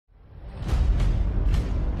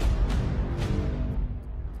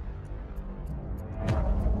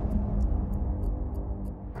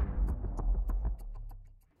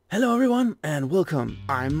Hello everyone and welcome,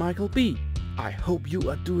 I'm Michael B. I hope you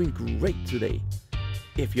are doing great today.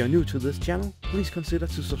 If you're new to this channel, please consider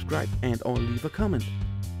to subscribe and or leave a comment.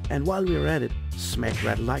 And while we are at it, smack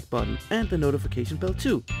that like button and the notification bell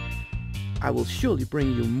too. I will surely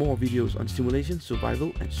bring you more videos on simulation,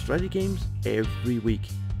 survival and strategy games every week.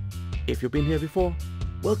 If you've been here before,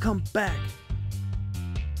 welcome back!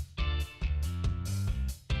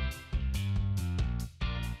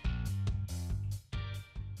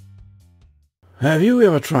 Have you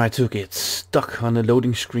ever tried to get stuck on a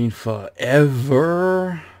loading screen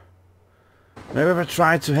forever? Have you ever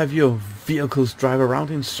tried to have your vehicles drive around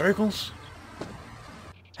in circles?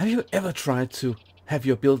 Have you ever tried to have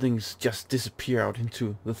your buildings just disappear out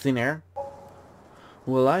into the thin air?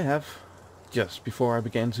 Well, I have, just before I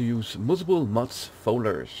began to use multiple mods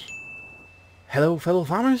folders. Hello fellow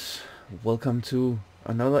farmers, welcome to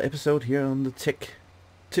another episode here on the Tech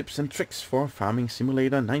Tips and Tricks for Farming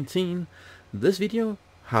Simulator 19. This video,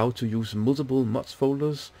 how to use multiple mods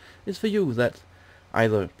folders, is for you that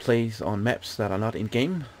either plays on maps that are not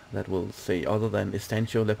in-game, that will say other than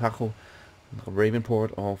Estancia, Lepajo,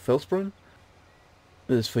 Ravenport or Felsbrunn.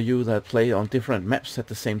 It is for you that play on different maps at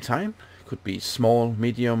the same time. Could be small,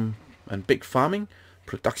 medium and big farming,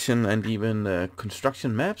 production and even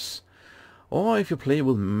construction maps. Or if you play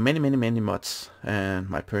with many mods, and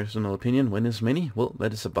my personal opinion, when is many, well,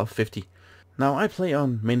 that is above 50. Now I play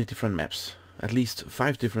on many different maps, at least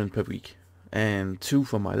 5 different per week, and 2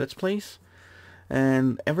 for my Let's Plays,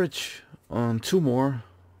 and average on 2 more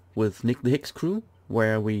with Nick the Hicks crew,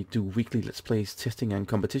 where we do weekly Let's Plays, testing and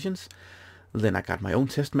competitions. Then I got my own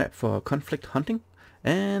test map for conflict hunting,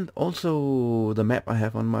 and also the map I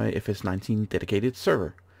have on my FS19 dedicated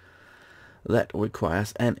server. That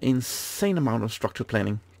requires an insane amount of structured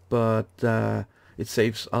planning, but it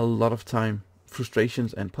saves a lot of time,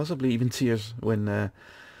 frustrations and possibly even tears when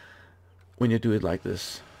you do it like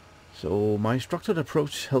this. So my structured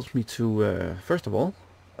approach helps me to first of all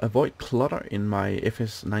avoid clutter in my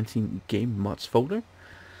FS19 game mods folder.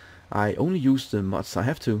 I only use the mods I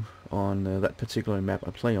have to on that particular map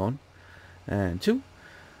I play on. And 2,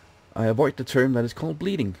 I avoid the term that is called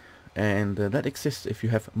bleeding, and that exists if you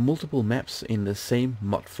have multiple maps in the same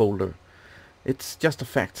mod folder. It's just a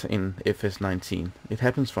fact in FS19. It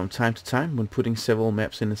happens from time to time when putting several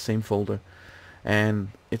maps in the same folder, and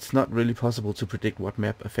it's not really possible to predict what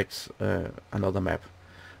map affects another map.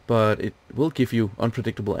 But it will give you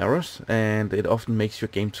unpredictable errors, and it often makes your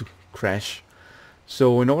game to crash.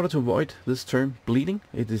 So in order to avoid this term bleeding,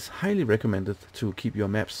 it is highly recommended to keep your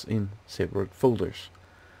maps in separate folders.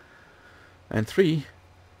 And 3,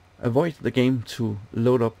 avoid the game to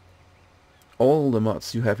load up all the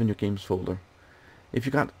mods you have in your games folder. If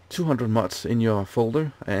you got 200 mods in your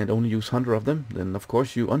folder and only use 100 of them, then of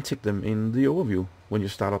course you untick them in the overview when you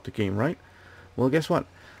start up the game, right? Well, guess what?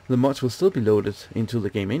 The mods will still be loaded into the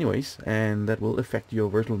game anyways, and that will affect your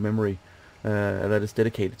virtual memory that is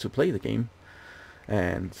dedicated to play the game.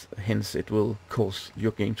 And hence it will cause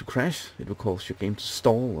your game to crash, it will cause your game to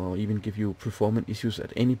stall, or even give you performance issues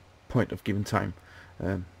at any point of given time.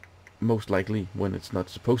 Most likely when it's not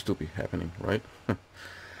supposed to be happening, right?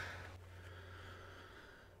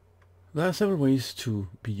 There are several ways to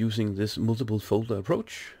be using this multiple folder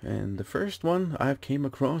approach, and the first one I've came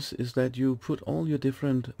across is that you put all your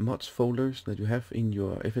different mods folders that you have in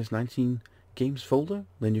your FS19 games folder,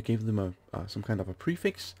 then you give them some kind of a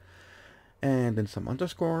prefix, and then some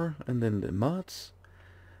underscore, and then the mods.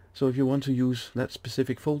 So if you want to use that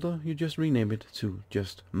specific folder, you just rename it to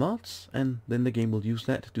just mods, and then the game will use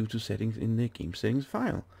that due to settings in the game settings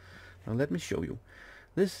file. Now let me show you.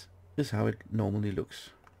 This is how it normally looks.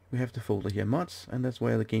 We have the folder here, mods, and that's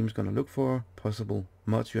where the game's gonna look for possible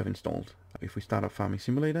mods you have installed. If we start up Farming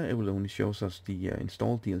Simulator, it will only show us the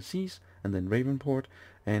installed DLCs, and then Ravenport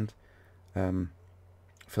and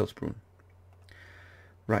Felsbrunn.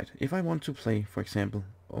 Right, if I want to play, for example,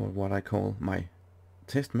 or what I call my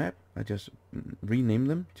test map, I just rename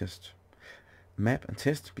them, just map and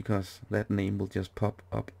test, because that name will just pop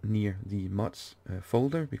up near the mods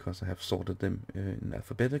folder, because I have sorted them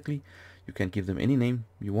alphabetically. You can give them any name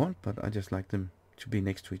you want, but I just like them to be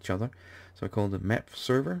next to each other. So I call the map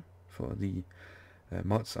server for the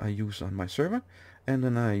mods I use on my server, and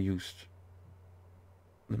then I used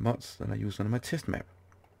the mods that I use on my test map.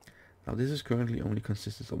 Now this is currently only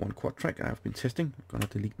consists of 1 quad track I've been testing. I'm gonna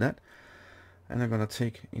delete that, and I'm gonna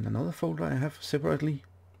take in another folder I have separately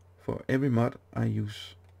for every mod I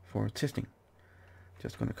use for testing.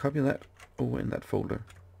 Just gonna copy that over in that folder.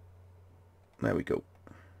 There we go,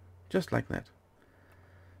 just like that.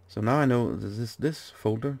 So now I know that this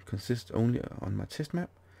folder consists only on my test map,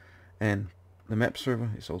 and The map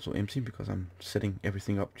server is also empty because I'm setting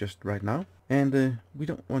everything up just right now. And we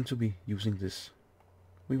don't want to be using this.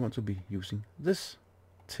 We want to be using this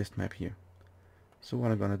test map here. So what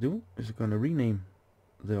I'm gonna do is I'm gonna rename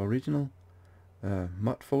the original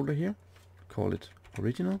mod folder here, call it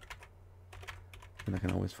original, and I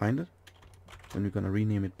can always find it. Then we're gonna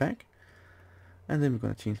rename it back, and then we're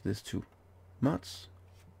gonna change this to mods,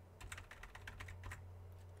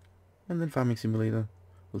 and then Farming Simulator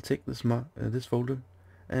will take this this folder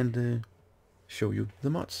and show you the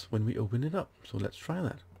mods when we open it up. So let's try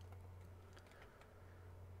that.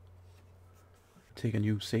 Take a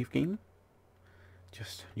new save game,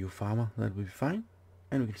 just new farmer, that will be fine.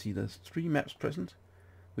 And we can see there's 3 maps present.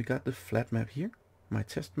 We got the flat map here, my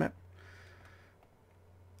test map,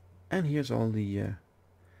 and here's all the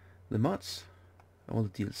mods, all the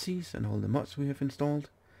DLCs and all the mods we have installed.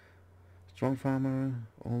 Strong farmer,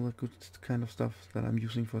 all the good kind of stuff that I'm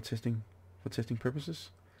using for testing purposes,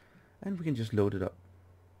 and we can just load it up.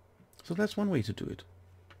 So that's one way to do it.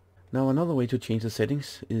 Now another way to change the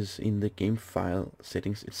settings is in the game file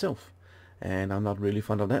settings itself. And I'm not really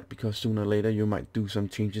fond of that, because sooner or later you might do some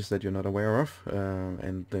changes that you're not aware of,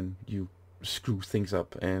 and then you screw things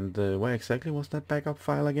up. And where exactly was that backup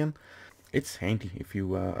file again? It's handy if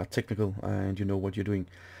you are technical and you know what you're doing.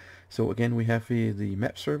 So again, we have the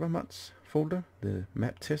map server mods folder, the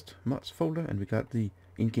map test mods folder, and we got the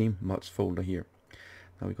in-game mods folder here.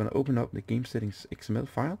 Now we're going to open up the gamesettings.xml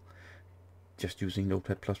file, just using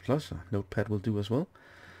Notepad++, Notepad will do as well.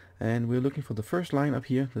 And we're looking for the first line up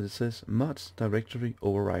here that it says mods directory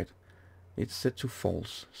override. It's set to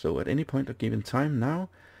false. So at any point of given time now,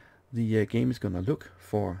 the game is going to look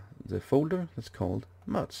for the folder that's called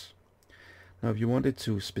mods. Now if you wanted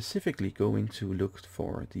to specifically go into look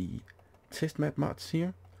for the test map mods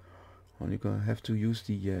here, well, you're going to have to use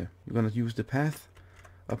the you're going to use the path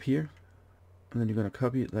up here, and then you're going to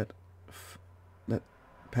copy that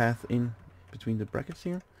path in between the brackets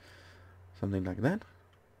here, something like that.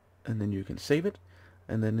 And then you can save it,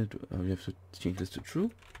 and then you have to change this to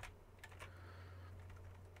true,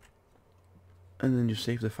 and then you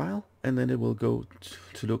save the file, and then it will go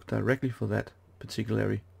to look directly for that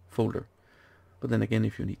particular folder. But then again,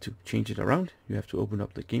 if you need to change it around, you have to open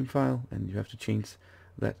up the game file, and you have to change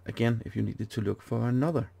that again if you needed to look for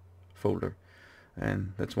another folder.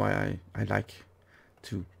 And that's why I like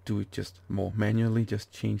to do it just more manually,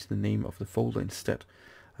 just change the name of the folder instead.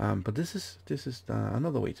 But this is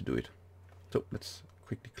another way to do it. So let's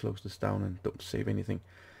quickly close this down and don't save anything.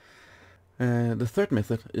 The third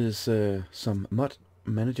method is some mod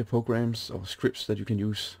manager programs or scripts that you can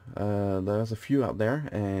use. There's a few out there,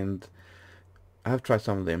 and I've tried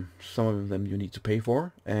some of them. Some of them you need to pay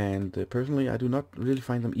for, and personally I do not really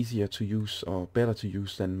find them easier to use or better to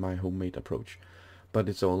use than my homemade approach. But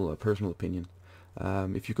it's all a personal opinion.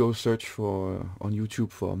 If you go search on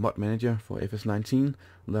YouTube for mod manager for FS19,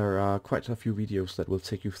 there are quite a few videos that will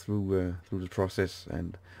take you through the process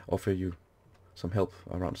and offer you some help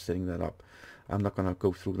around setting that up. I'm not gonna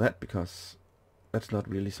go through that because that's not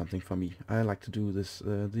really something for me. I like to do this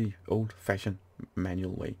the old-fashioned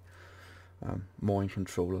manual way, more in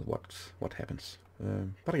control of what happens.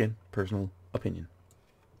 But again, personal opinion.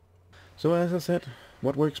 So as I said,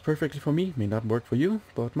 what works perfectly for me may not work for you,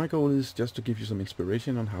 but my goal is just to give you some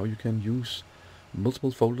inspiration on how you can use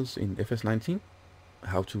multiple folders in FS19,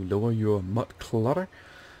 how to lower your mod clutter,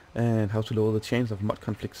 and how to lower the chance of mod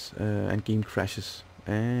conflicts and game crashes,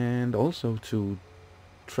 and also to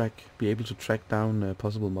be able to track down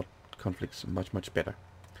possible mod conflicts much better.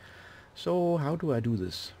 So how do I do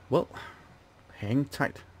this? Well, hang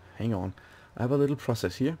tight, hang on. I have a little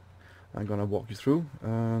process here I'm gonna walk you through.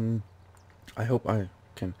 I hope I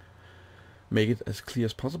can make it as clear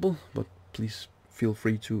as possible, but please feel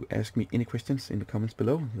free to ask me any questions in the comments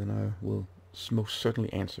below, then I will most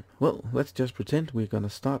certainly answer. Well, let's just pretend we're gonna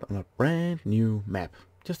start on a brand new map.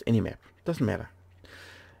 Just any map, doesn't matter.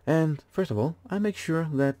 And first of all, I make sure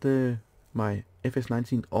that my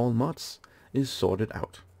FS19 ALL Mods is sorted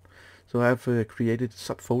out. So I've created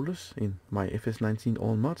subfolders in my FS19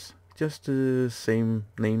 ALL Mods, just the same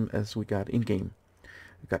name as we got in-game.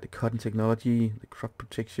 We got the cotton technology, the crop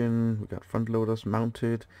protection, we got front loaders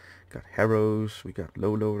mounted, got harrows, we got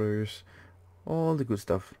low loaders, all the good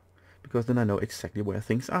stuff, because then I know exactly where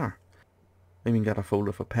things are. Then we got a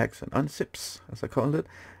folder for packs and unzips, as I called it,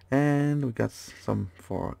 and we got some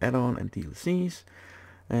for add-on and DLCs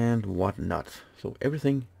and whatnot. So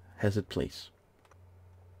everything has its place.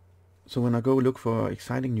 So when I go look for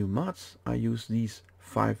exciting new mods, I use these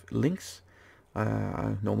 5 links.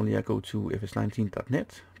 Normally I go to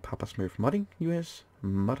fs19.net, Papa Smurf Modding US,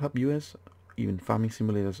 ModHub US, even Farming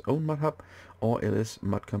Simulator's own mod hub, or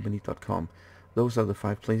lsmodcompany.com. Those are the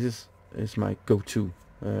 5 places is my go-to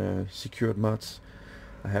secured mods.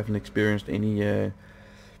 I haven't experienced any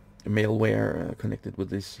malware connected with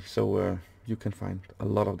this, so you can find a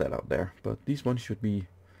lot of that out there. But these ones should be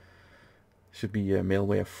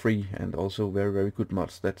malware free, and also very good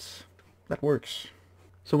mods. That works.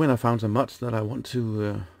 So when I found some mods that I want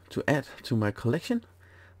to add to my collection,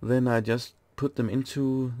 then I just put them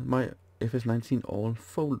into my FS19 ALL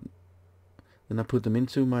folder. Then I put them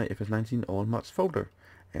into my FS19 ALL Mods folder,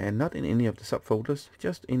 and not in any of the subfolders,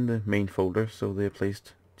 just in the main folder, so they're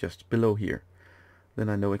placed just below here. Then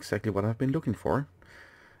I know exactly what I've been looking for,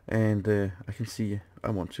 and I can see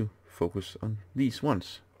I want to focus on these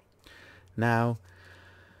ones. Now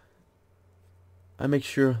I make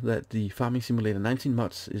sure that the Farming Simulator 19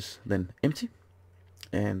 mods is then empty,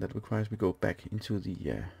 and that requires we go back into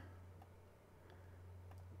the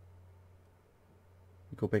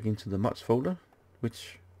mods folder,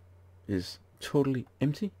 which is totally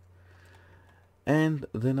empty. And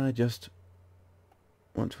then I just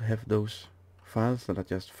want to have those files that I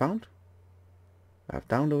just found, I've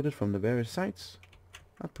downloaded from the various sites.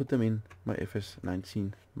 I put them in my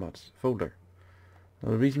FS19 mods folder.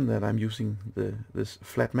 Now the reason that I'm using this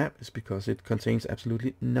flat map is because it contains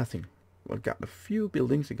absolutely nothing. Well, it got a few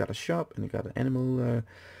buildings, it got a shop, and it got an animal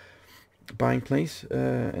buying place,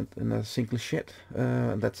 and a single shed,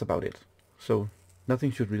 and that's about it. So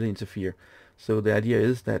nothing should really interfere. So the idea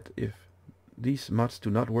is that if these mods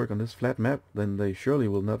do not work on this flat map, then they surely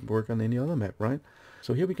will not work on any other map, right?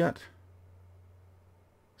 So here we got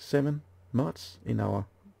 7 mods in our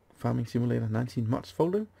Farming Simulator 19 mods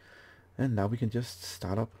folder, and now we can just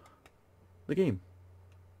start up the game.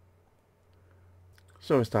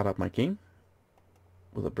 So I start up my game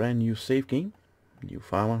with a brand new save game. New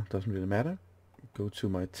farmer, doesn't really matter. Go to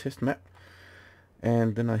my test map,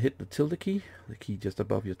 and then I hit the tilde key, the key just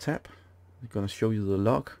above your tab. It's gonna show you the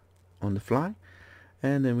log on the fly,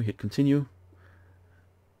 and then we hit continue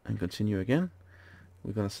and continue again.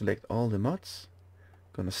 We're gonna select all the mods,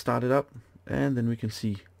 gonna start it up, and then we can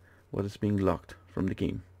see what is being logged from the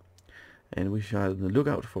game. And we should look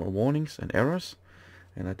out for warnings and errors,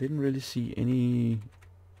 and I didn't really see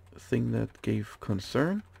anything that gave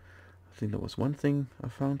concern. I think there was one thing I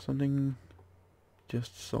found, something,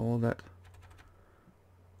 just saw that.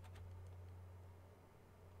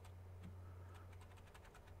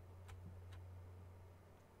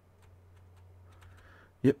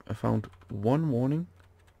 Yep, I found one warning,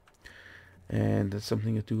 and that's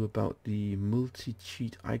something to do about the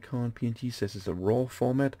multi-cheat icon. PNG says it's a raw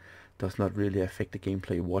format, does not really affect the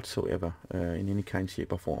gameplay whatsoever in any kind,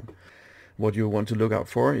 shape or form. What you want to look out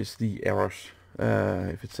for is the errors.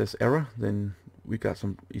 If it says error, then we got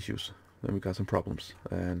some issues, then we got some problems,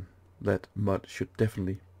 and that mod should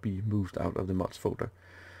definitely be moved out of the mods folder.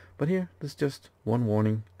 But here, there's just one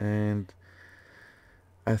warning, and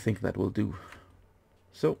I think that will do.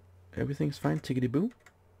 So everything's fine, tickety boo.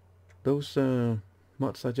 Those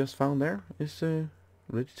mods I just found there is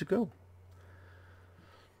ready to go.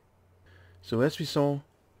 So as we saw,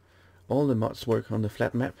 all the mods work on the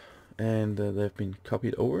flat map, and they've been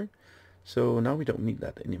copied over. So now we don't need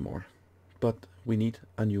that anymore, but we need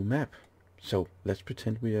a new map. So let's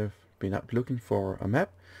pretend we have been out looking for a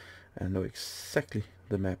map and know exactly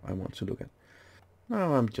the map I want to look at.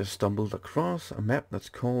 Now I'm just stumbled across a map that's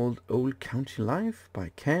called Old County Life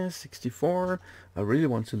by Cas64. I really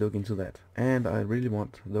want to look into that, and I really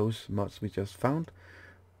want those mods we just found.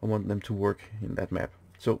 I want them to work in that map.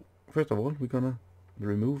 So first of all, we're gonna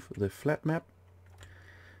remove the flat map,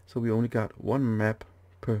 so we only got one map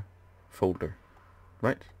per folder,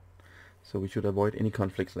 right? So we should avoid any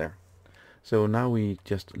conflicts there. So now we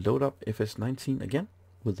just load up FS19 again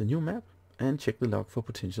with the new map and check the log for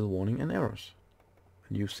potential warning and errors.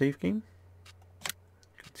 New save game,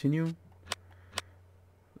 continue,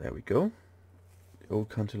 there we go. The Old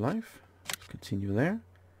Country Life, continue there,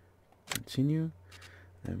 continue,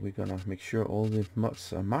 and we're gonna make sure all the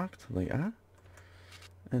mods are marked, they are,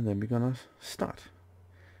 and then we're gonna start.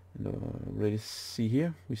 And already see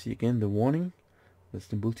here, we see again the warning, that's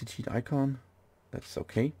the multi-cheat icon, that's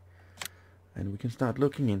okay, and we can start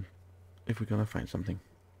looking in if we're gonna find something.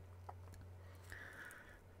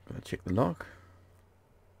 Gonna check the log,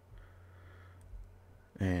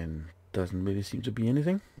 and doesn't really seem to be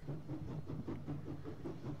anything.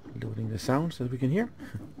 Loading the sounds that we can hear.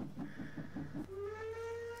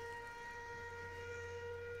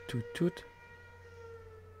 Toot toot.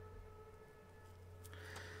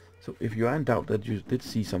 So if you are in doubt that you did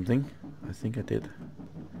see something, I think I did.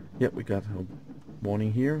 Yep, we got a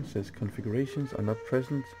warning here. It says configurations are not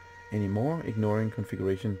present anymore. Ignoring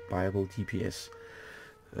configuration viable DPS.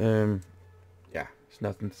 Yeah, it's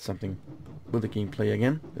nothing something with the gameplay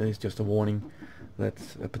again. It's just a warning that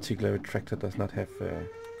a particular tractor does not have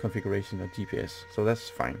configuration or GPS. So that's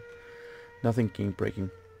fine. Nothing game breaking.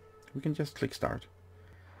 We can just click start.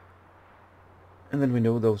 And then we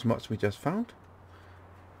know those mods we just found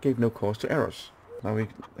gave no cause to errors. Now we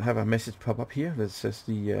have a message pop up here that says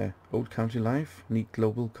the Old County Life need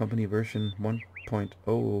global company version 1.0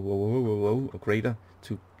 or greater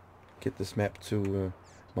to get this map to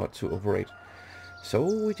mod to operate. So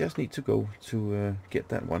we just need to go to get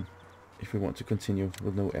that one if we want to continue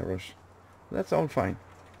with no errors. That's all fine.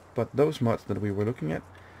 But those mods that we were looking at,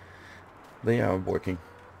 they are working.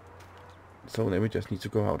 So then we just need to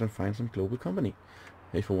go out and find some global company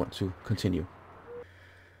if we want to continue.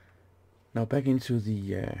 Now back into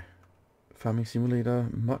the Farming Simulator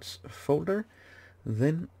mods folder.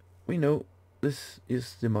 Then we know this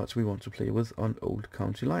is the mods we want to play with on Old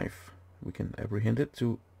County Life. We can apprehend it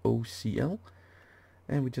to OCL.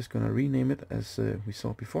 And we're just going to rename it as we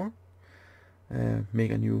saw before.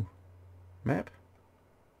 Make a new map.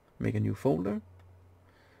 Make a new folder.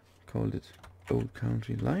 Call it Old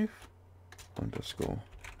County Life _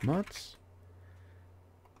 mods.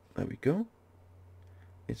 There we go.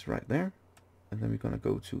 It's right there. And then we're going to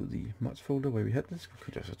go to the mods folder where we had this.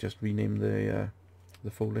 We could just rename the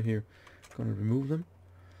folder here. Going to remove them.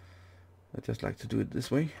 I just like to do it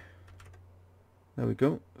this way. There we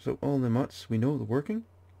go. So all the mods we know the working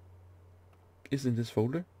is in this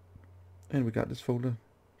folder, and we got this folder.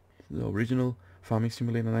 The original Farming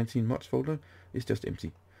Simulator 19 mods folder is just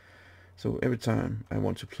empty. So every time I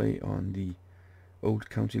want to play on the Old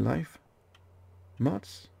County Life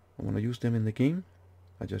mods, I want to use them in the game,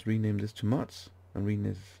 I just rename this to mods and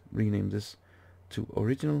rename this to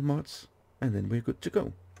original mods, and then we're good to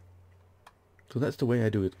go. So that's the way I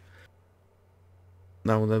do it.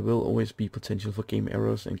 Now there will always be potential for game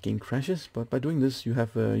errors and game crashes, but by doing this you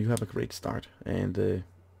have a great start, and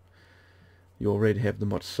you already have the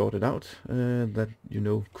mods sorted out that you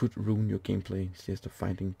know could ruin your gameplay. It's just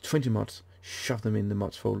finding 20 mods, shove them in the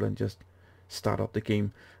mods folder, and just start up the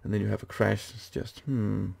game, and then you have a crash. It's just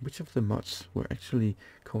which of the mods were actually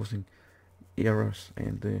causing errors,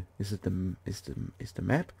 and is the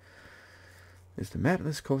map? Is the map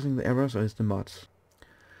that's causing the errors, or is the mods?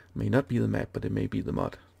 May not be the map, but it may be the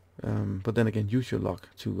mod. But then again, use your log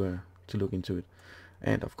to look into it.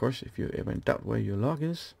 And of course, if you're ever in doubt where your log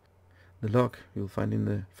is, the log you'll find in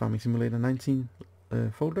the Farming Simulator 19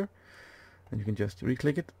 folder, and you can just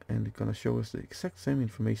re-click it, and it's gonna show us the exact same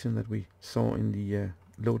information that we saw in the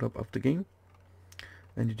load up of the game.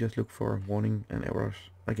 And you just look for warning and errors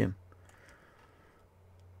again.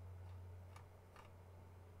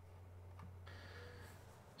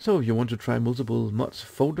 So if you want to try multiple mods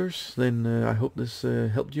folders, then I hope this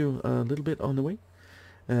helped you a little bit on the way.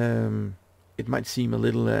 It might seem a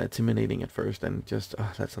little intimidating at first, and just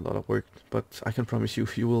that's a lot of work, but I can promise you,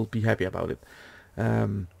 you will be happy about it.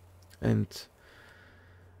 And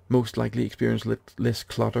most likely experience less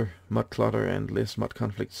clutter, mod clutter, and less mod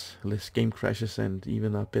conflicts, less game crashes, and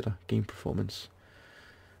even a better game performance.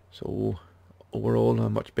 So overall, a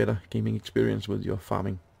much better gaming experience with your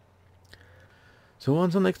farming. So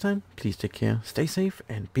until next time, please take care, stay safe,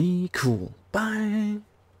 and be cool. Bye!